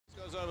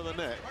Over the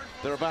net,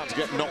 they're about to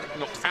get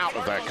knocked out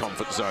of their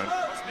comfort zone.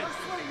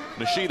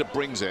 Nishida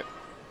brings it.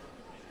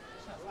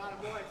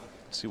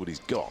 Let's see what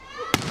he's got.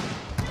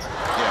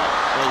 Yeah,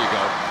 there you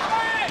go.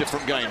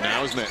 Different game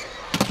now, isn't it?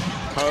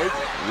 Hogue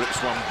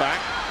rips one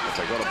back, but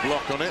they got a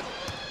block on it.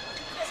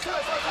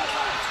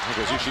 Here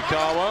goes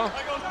Ishikawa.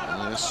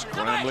 And they're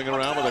scrambling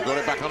around, but they've got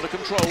it back under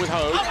control with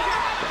Hogue.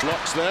 The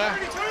block's there,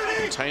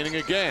 containing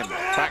again.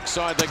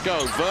 Backside they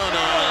go.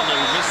 Vernon, who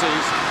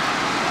misses.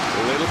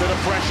 A little bit of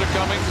pressure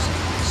coming.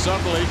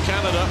 Suddenly,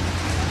 Canada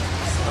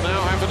are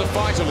now having to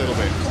fight a little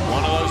bit.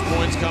 One of those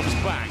points comes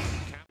back.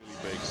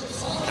 Really big.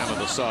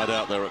 Canada side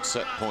out there at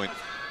set point.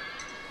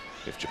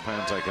 If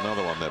Japan take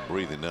another one, they're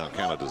breathing down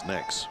Canada's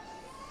necks.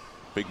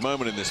 Big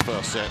moment in this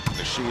first set.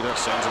 Nishida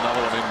sends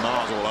another one in.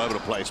 Mars all over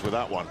the place with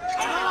that one.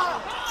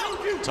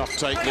 Tough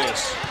take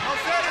this.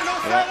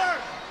 Yeah.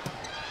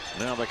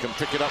 Now they can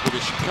pick it up with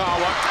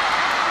Ishikawa.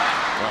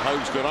 Well,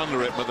 Hogue's got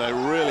under it, but they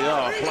really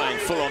are playing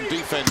full-on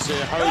defense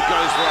here. Hogue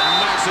goes for a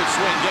massive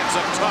swing, gets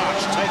a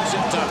touch, takes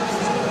it to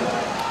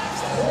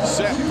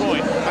set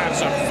point. That's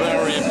a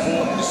very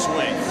important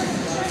swing.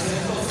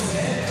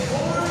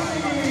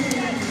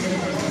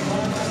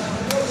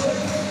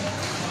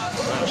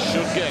 That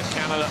should get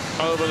Canada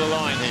over the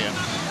line here.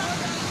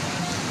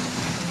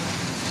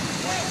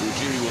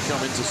 Yuji will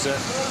come into set.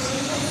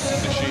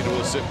 Nishida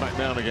will sit back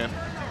down again.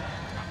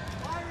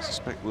 I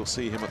suspect we'll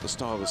see him at the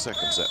start of the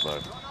second set, though.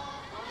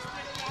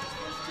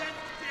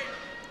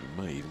 He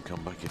may even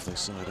come back if they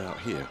side out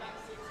here.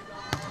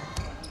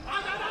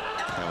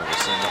 Canada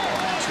send that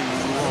one too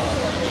long.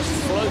 Just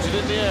floated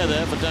in the air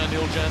there for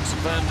Daniel Jansen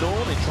van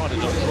Doorn. He tried to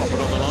just drop it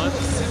on the line.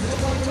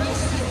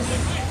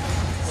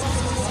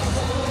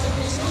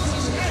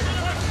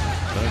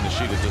 No,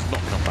 Nishida does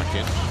not come back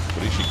in,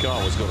 but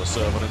Ishikawa's got a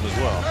serve on him as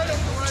well.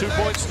 2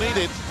 points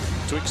needed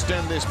to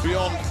extend this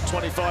beyond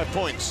 25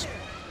 points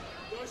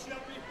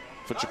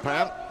for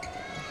Japan.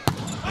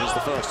 Here's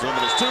the first one,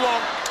 but it's too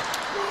long.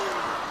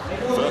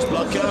 First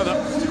blood, Canada.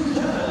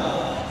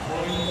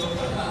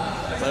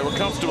 They were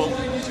comfortable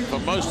for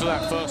most of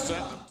that first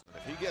set.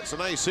 If he gets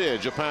an ace here,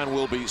 Japan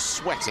will be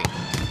sweating.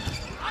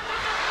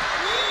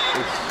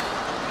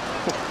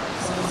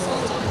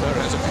 There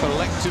is a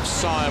collective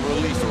sigh of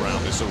relief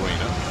around this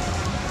arena.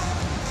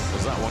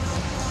 There's that one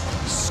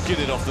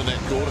skidded off the net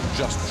cord and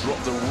just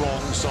dropped the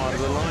wrong side of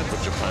the line for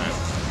Japan.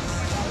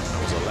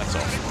 That was a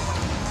let-off.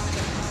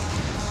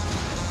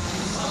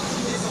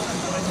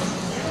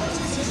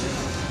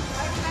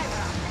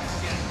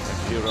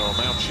 Hiro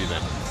Mauchi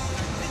then.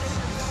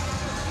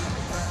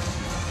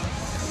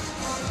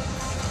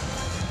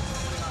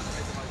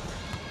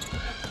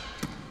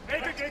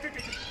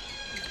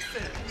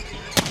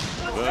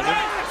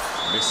 Vernon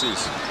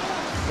misses,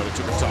 but it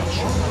took a touch.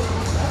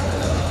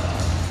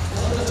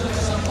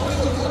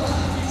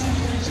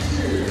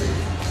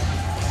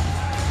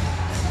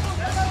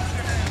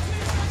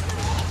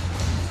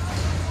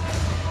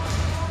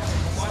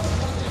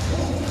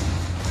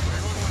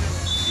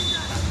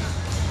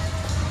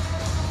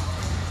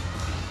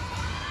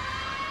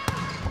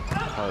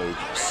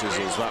 Hogue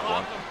sizzles that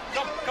one.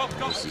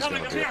 This is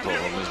going to be a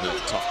problem, isn't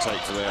it? Tough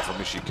take for there from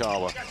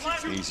Ishikawa.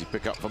 Easy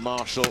pick up for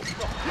Marshall. Easy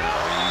put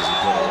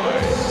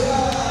away.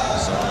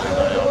 Suddenly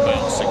they are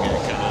bouncing here.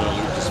 Canada,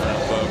 Lucas van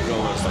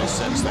Berkel, as they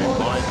sense they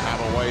might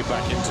have a way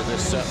back into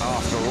this set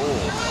after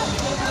all.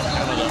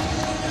 Canada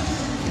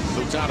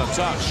looked out of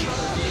touch.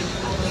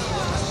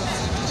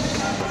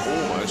 But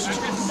almost in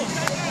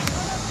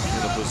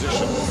a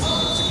position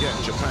to get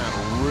Japan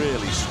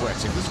really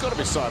sweating. There's got to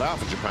be side out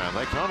for Japan.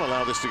 They can't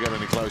allow this to get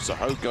any closer.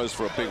 Hogue goes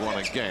for a big one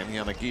again.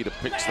 Yanagida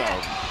picks that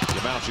up.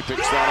 Yamauchi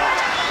picks that up.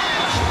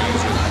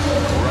 Shimizu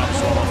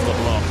rubs one off the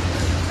block.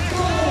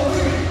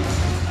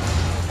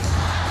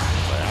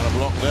 They had a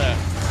block there.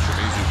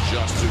 Shimizu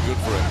just too good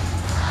for it.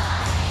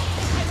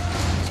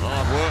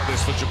 Hard work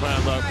this for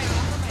Japan, though.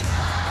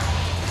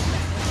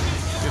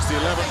 It's the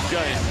 11th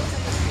game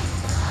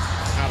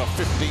out of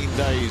 15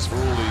 days for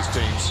all these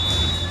teams.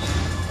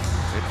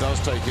 It does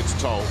take its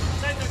toll.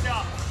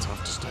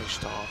 Tough to stay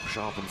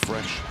sharp and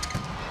fresh.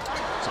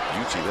 It's a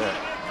beauty there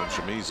from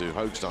Shimizu.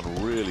 Hogue's done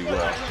really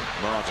well.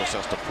 Mar just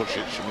has to push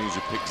it.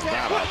 Shimizu picks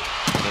that up.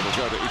 And it'll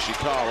go to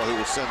Ishikawa, who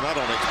will send that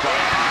on its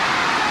back.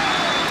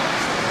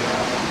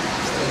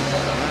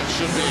 And that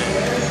should be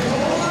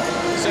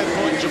it. Set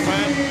point,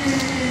 Japan.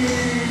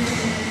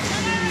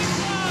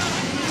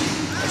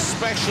 A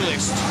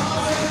specialist.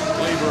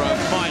 Libero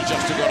might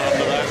just have got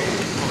under that.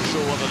 Not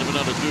sure what they'd have been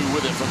able to do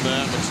with it from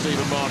there, but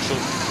Stephen Marshall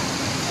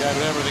gave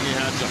it everything he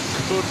had, just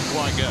couldn't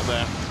quite get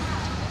there.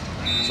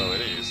 So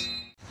it is.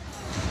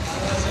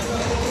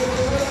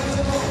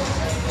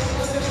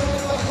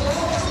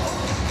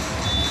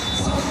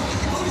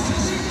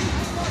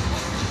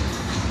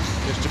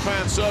 It's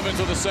Japan serving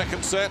for the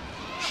second set.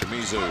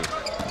 Shimizu.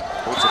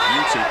 Oh, it's a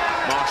beauty.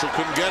 Marshall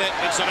couldn't get it.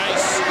 It's an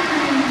ace.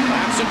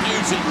 That's a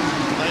beauty.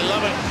 They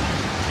love it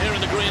here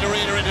in the green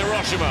arena in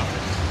Hiroshima.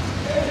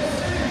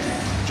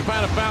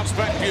 Japan have bounced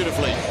back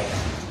beautifully.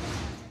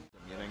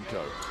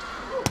 Yanenko.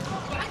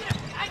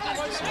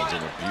 one's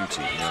in a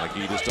beauty.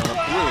 Nagida's done a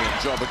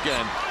brilliant job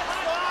again.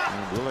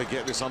 And will they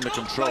get this under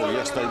control?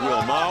 Yes, they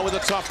will. Ma with a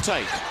tough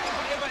take.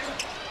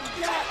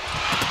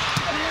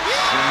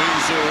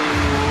 Shimizu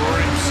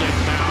rips it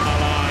down the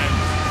line.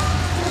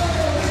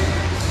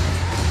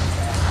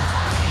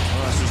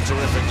 Oh, this was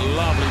terrific.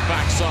 Lovely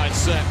backside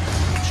set.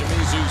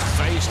 Shimizu's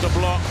faced a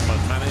block, but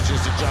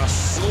manages to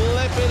just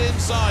slip it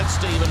inside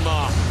Stephen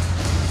Ma.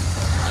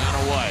 And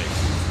away.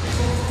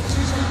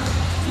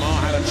 Ma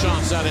had a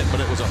chance at it, but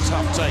it was a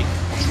tough take.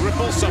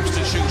 Triple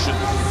substitution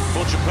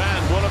for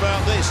Japan. What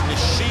about this?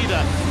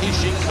 Nishida,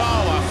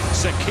 Ishikawa,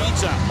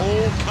 Sekita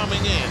all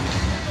coming in.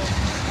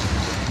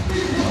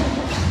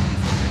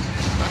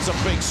 That's a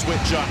big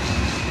switch up.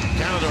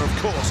 Canada, of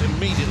course,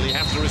 immediately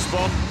have to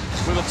respond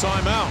with a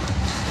timeout.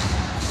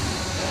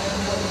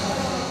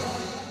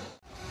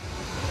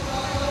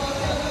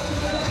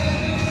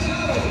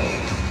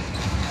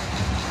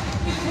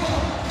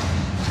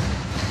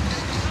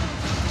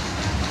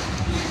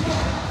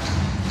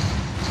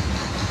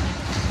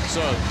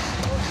 So,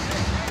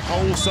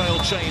 wholesale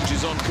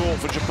changes on court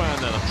for Japan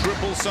then. A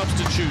triple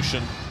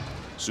substitution.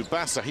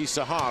 Tsubasa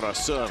Hisahara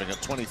serving at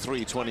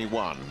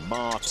 23-21.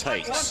 Ma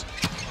takes.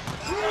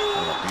 And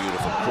a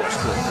beautiful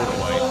cross-court put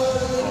away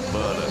from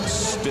Bernard.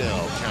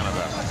 Still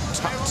Canada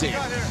tucked in.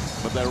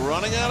 But they're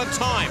running out of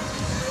time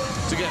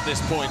to get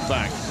this point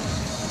back.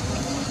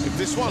 If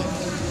this one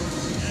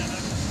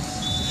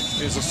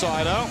is a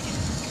side out,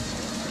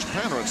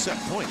 Japan are at set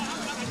point.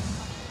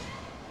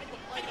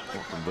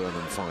 What can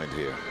Vernon find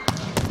here?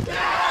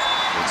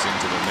 It's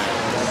into the net.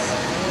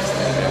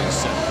 Getting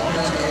set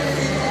point.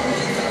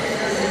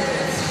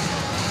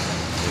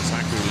 It's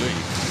Haku Lee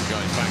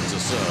going back to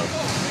serve.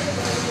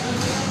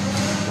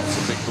 Lots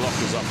of big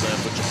blockers up there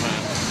for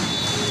Japan.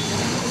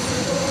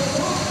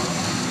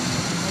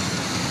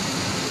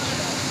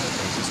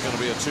 This is going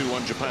to be a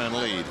 2-1 Japan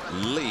lead.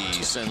 Lee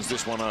sends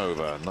this one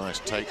over. Nice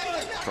take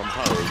from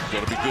Ho.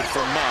 Got to be good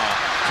from Ma.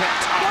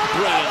 Kept up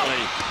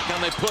brilliantly. Can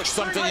they push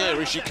something here?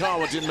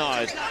 Ishikawa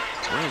denied.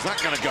 Where's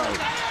that going to go?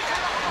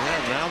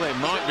 Yeah, now they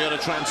might be able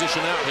to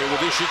transition out here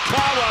with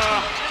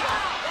Ishikawa.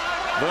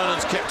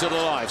 Vernon's kept it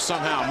alive.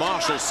 Somehow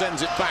Marshall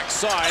sends it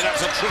backside.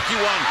 That's a tricky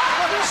one.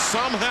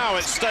 Somehow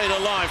it stayed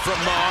alive from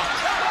Ma.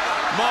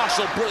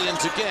 Marshall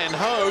brilliant again.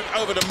 Hogue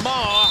over to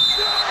Ma.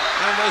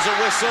 And there's a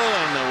whistle,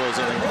 and there was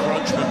an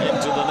encroachment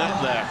into the net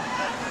there.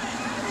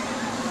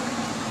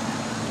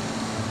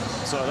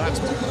 So that's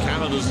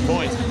Canada's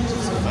point.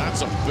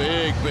 That's a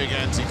big, big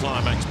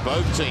anticlimax.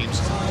 Both teams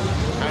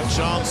had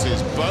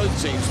chances. Both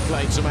teams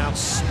played some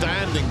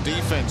outstanding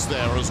defense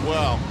there as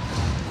well.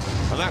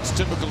 And that's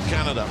typical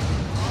Canada.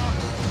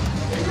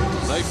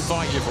 They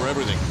fight you for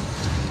everything.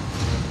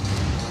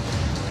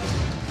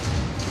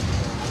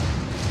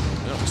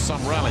 That was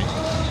some rally.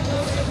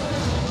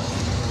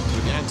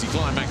 With the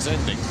anticlimax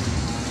ending.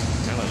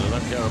 Canada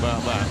don't care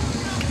about that.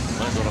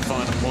 They've got to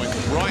find a point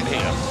right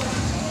here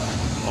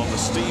on the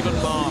Stephen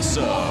Ma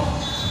serve.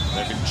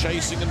 They've been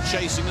chasing and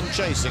chasing and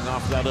chasing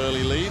after that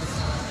early lead.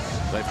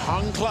 They've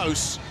hung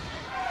close.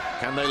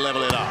 Can they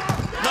level it up?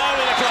 No,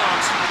 they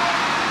can't.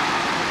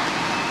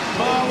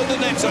 Ma with the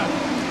netter.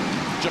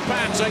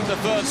 Japan take the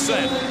third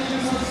set.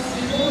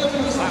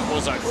 That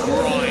was a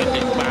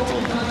grinding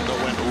battle that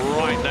went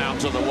right down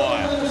to the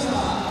wire.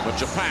 But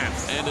Japan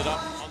ended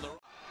up on the...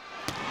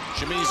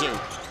 Shimizu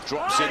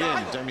drops it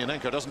in.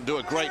 Demyanenko doesn't do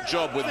a great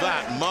job with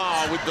that.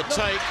 Ma with the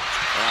take.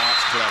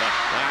 That's clever.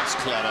 That's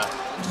clever.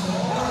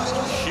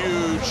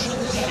 Huge,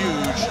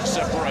 huge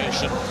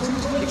separation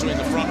between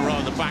the front row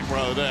and the back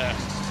row there.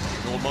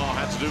 All Ma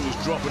had to do was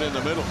drop it in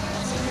the middle,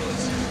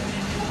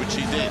 which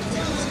he did.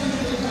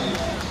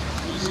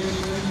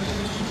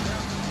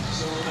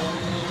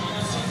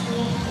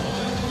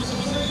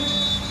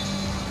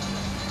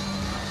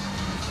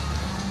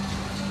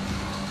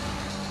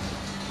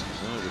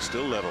 Oh, we're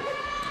still level.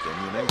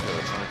 Demyanenko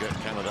trying to get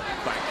Canada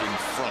back in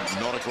front.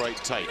 Not a great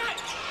take.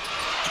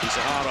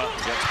 Hisahara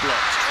gets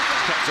blocked.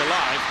 Kept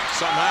alive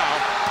somehow.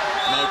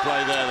 No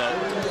play there though.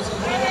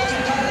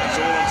 It's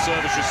all on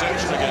service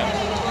reception again.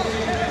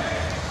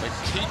 They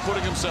keep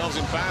putting themselves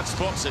in bad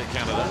spots here,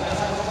 Canada.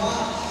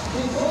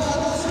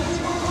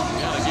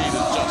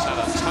 Yanagida just had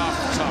a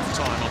tough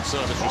time on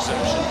service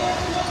reception.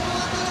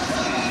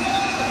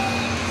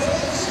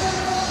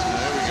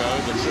 There we go,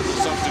 the triple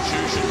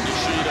substitution.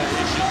 Nishida,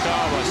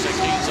 Ishikawa,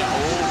 Sekita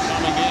all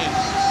coming in.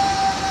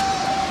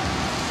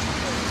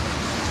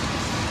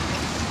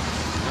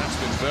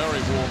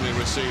 Very warmly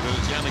received, and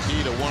it's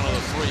Yanagida, one of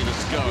the three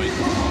that's going.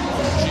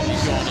 Jimmy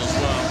gone as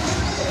well.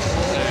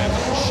 And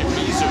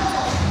Shimizu.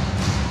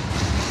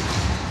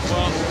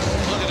 Well,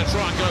 they're going to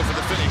try and go for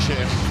the finish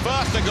here.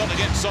 First, they've got to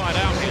get side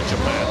out here,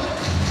 Japan.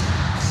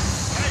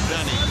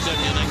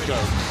 Demyanenko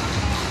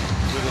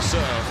with a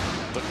serve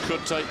that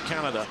could take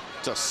Canada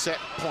to set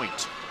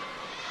point.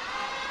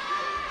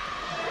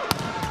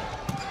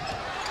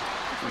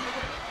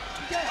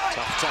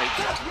 Tough take.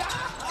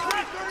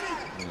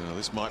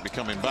 This might be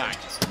coming back.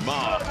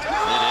 Ma, it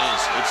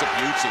is. It's a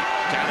beauty.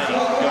 Canada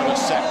go to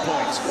set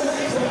point.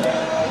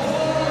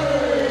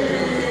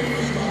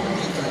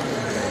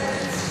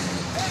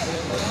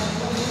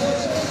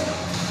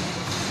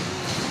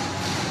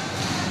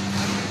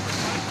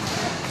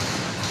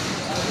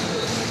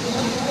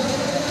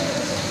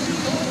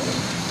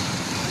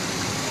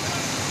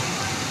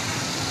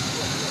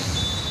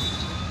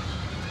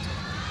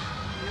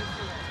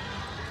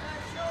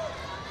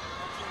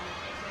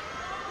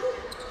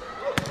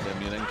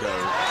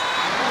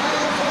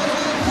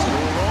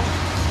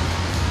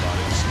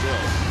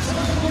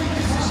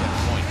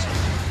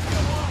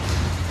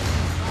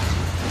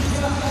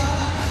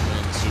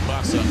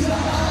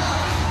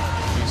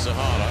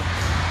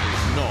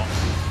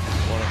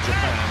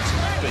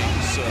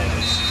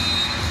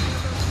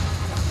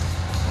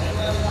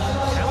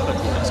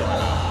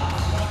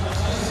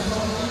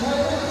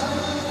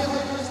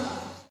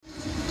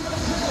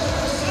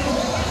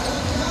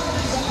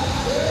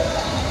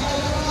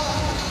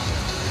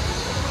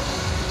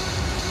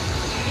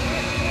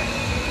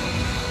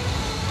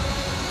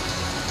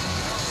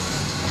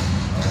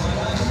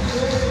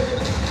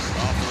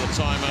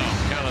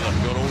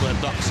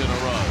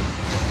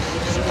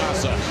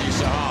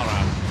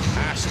 Sahara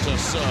has to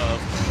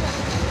serve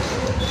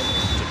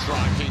to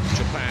try and keep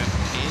Japan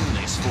in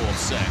this fourth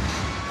set.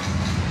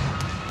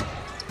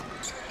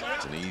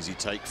 It's an easy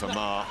take for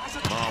Ma.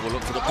 Ma will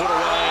look for the put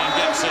away and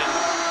gets it.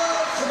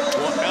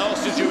 What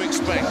else did you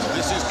expect?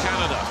 This is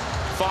Canada.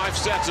 5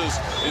 setters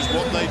is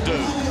what they do.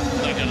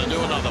 They're going to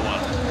do another one.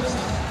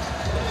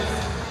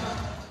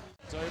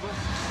 Table.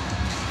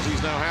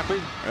 He's now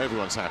happy.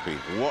 Everyone's happy.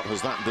 What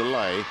has that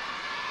delay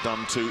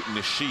done to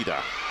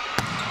Nishida?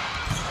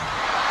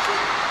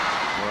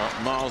 Well,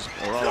 Mars,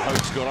 or rather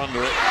Hope's got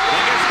under it.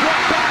 Then gets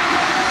blocked back!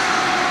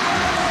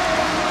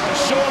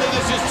 Surely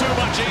this is too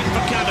much even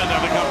for Canada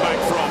to come back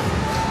from.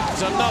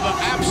 It's another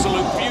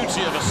absolute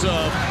beauty of a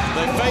serve.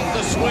 They fake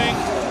the swing.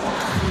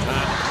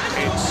 And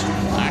it's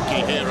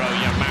Akihiro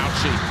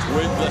Yamauchi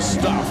with the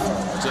stuff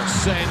to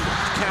send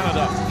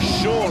Canada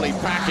surely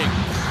packing.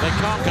 They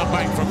can't come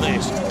back from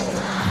this.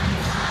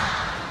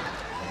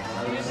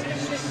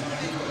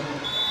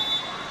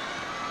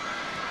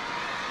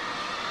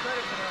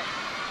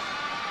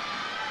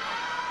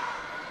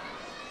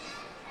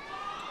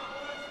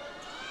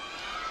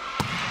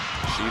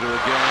 Nishida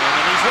again,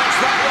 and he's lost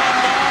that one.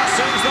 Mark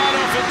sends that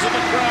off into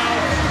the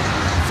crowd.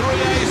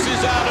 3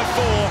 aces out of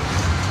 4.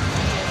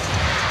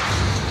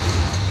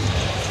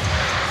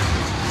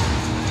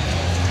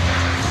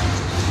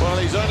 Well,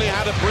 he's only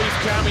had a brief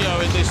cameo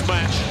in this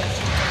match,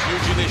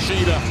 Yuji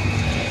Nishida,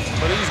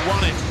 but he's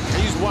won it.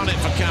 He's won it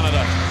for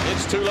Canada.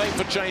 It's too late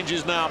for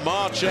changes now.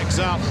 Ma checks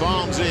out,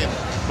 Barnes in,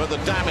 but the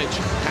damage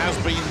has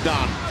been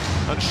done,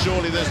 and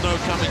surely there's no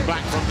coming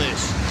back from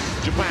this.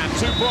 Japan,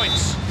 2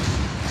 points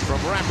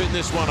from wrapping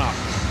this one up.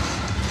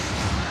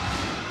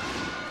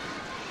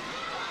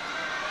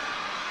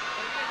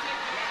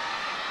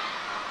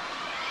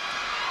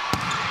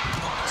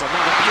 It's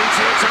another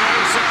beauty. It's an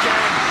ace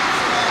again.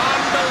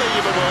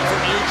 Unbelievable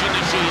from Yuji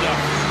Nishida.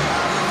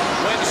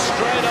 Went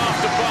straight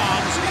after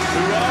Barnes,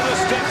 who rather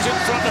stepped in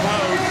front of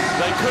Hogue.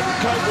 They couldn't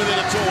cope with it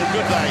at all,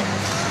 could they?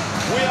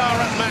 We are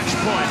at match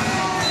point.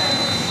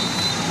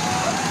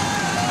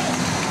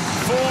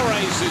 4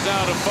 aces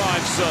out of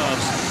 5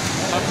 serves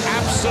have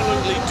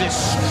absolutely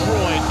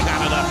destroyed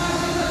Canada.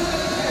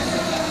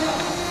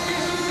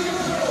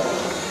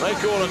 They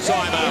call a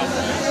timeout.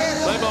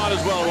 They might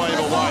as well wave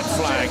a white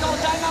flag. No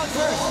timeout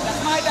first.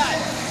 That's my bad.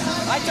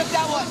 I took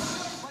that one.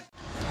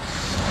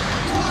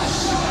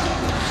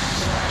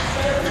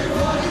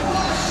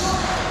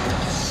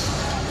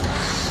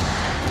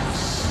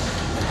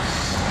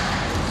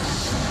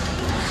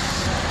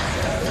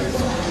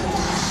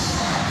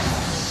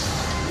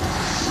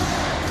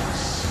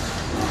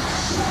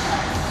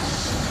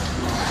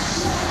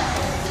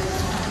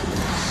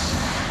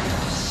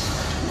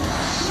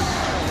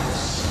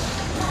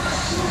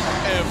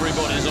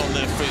 Everybody's on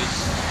their feet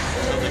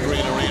at the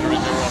Green Arena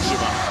in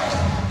Hiroshima.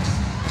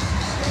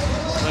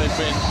 They've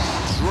been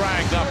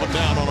dragged up and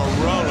down on a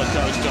roller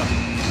coaster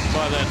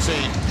by their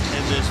team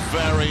in this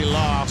very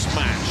last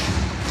match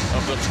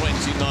of the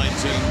 2019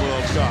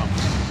 World Cup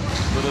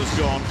that has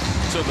gone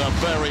to the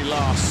very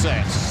last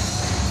set.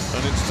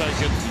 And it's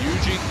taken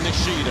Yuji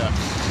Nishida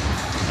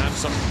and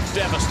some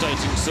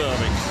devastating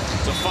serving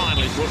to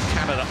finally put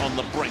Canada on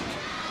the brink.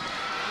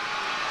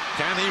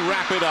 Can he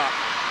wrap it up?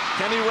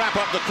 Can he wrap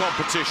up the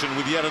competition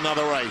with yet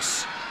another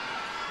ace?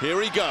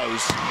 Here he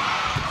goes.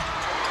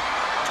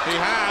 He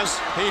has.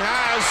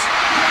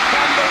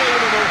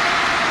 Unbelievable.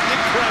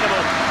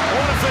 Incredible.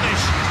 What a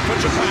finish for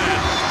Japan.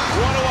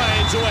 What a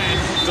way to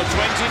end the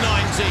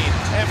 2019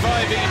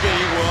 FIVB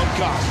World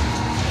Cup.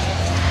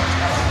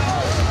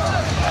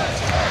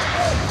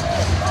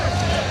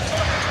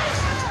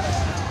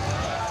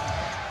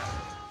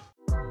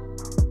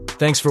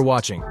 Thanks for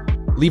watching.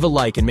 Leave a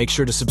like and make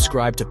sure to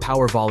subscribe to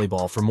Power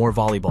Volleyball for more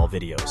volleyball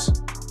videos.